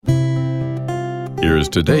Here's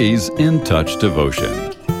today's In Touch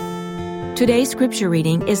devotion. Today's scripture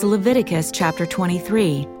reading is Leviticus chapter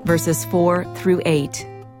 23, verses 4 through 8.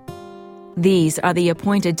 These are the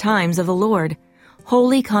appointed times of the Lord,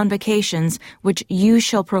 holy convocations which you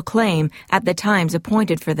shall proclaim at the times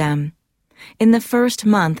appointed for them. In the first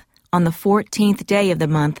month, on the 14th day of the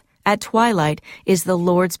month, at twilight is the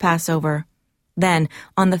Lord's Passover. Then,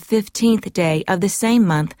 on the 15th day of the same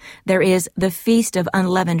month, there is the Feast of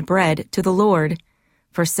Unleavened Bread to the Lord.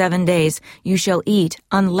 For 7 days you shall eat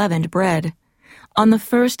unleavened bread. On the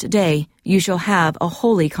first day you shall have a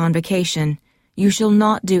holy convocation. You shall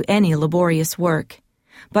not do any laborious work.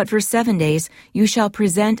 But for 7 days you shall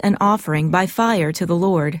present an offering by fire to the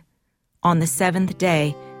Lord. On the 7th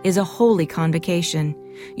day is a holy convocation.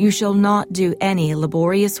 You shall not do any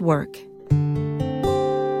laborious work.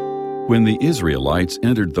 When the Israelites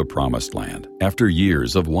entered the Promised Land after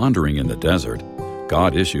years of wandering in the desert,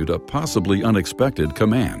 God issued a possibly unexpected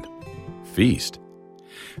command: feast.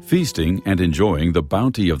 Feasting and enjoying the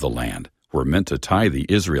bounty of the land were meant to tie the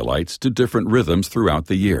Israelites to different rhythms throughout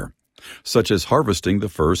the year, such as harvesting the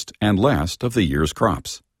first and last of the year's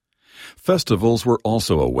crops. Festivals were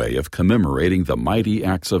also a way of commemorating the mighty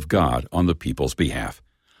acts of God on the people's behalf,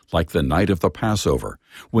 like the night of the Passover,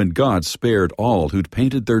 when God spared all who'd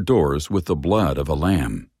painted their doors with the blood of a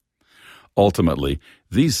lamb. Ultimately,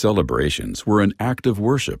 these celebrations were an act of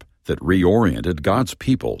worship that reoriented God's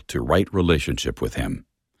people to right relationship with Him.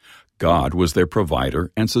 God was their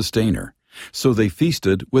provider and sustainer, so they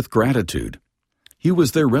feasted with gratitude. He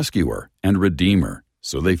was their rescuer and redeemer,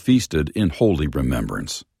 so they feasted in holy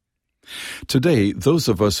remembrance. Today, those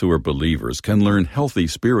of us who are believers can learn healthy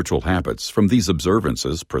spiritual habits from these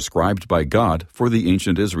observances prescribed by God for the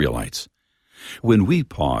ancient Israelites. When we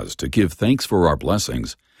pause to give thanks for our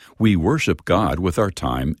blessings, we worship God with our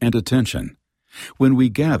time and attention. When we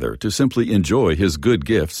gather to simply enjoy His good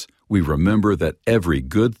gifts, we remember that every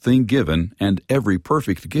good thing given and every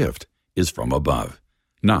perfect gift is from above,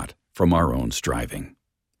 not from our own striving.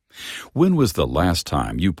 When was the last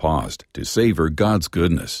time you paused to savor God's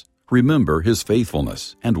goodness, remember His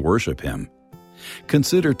faithfulness, and worship Him?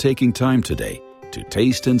 Consider taking time today to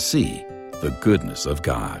taste and see the goodness of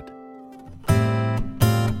God.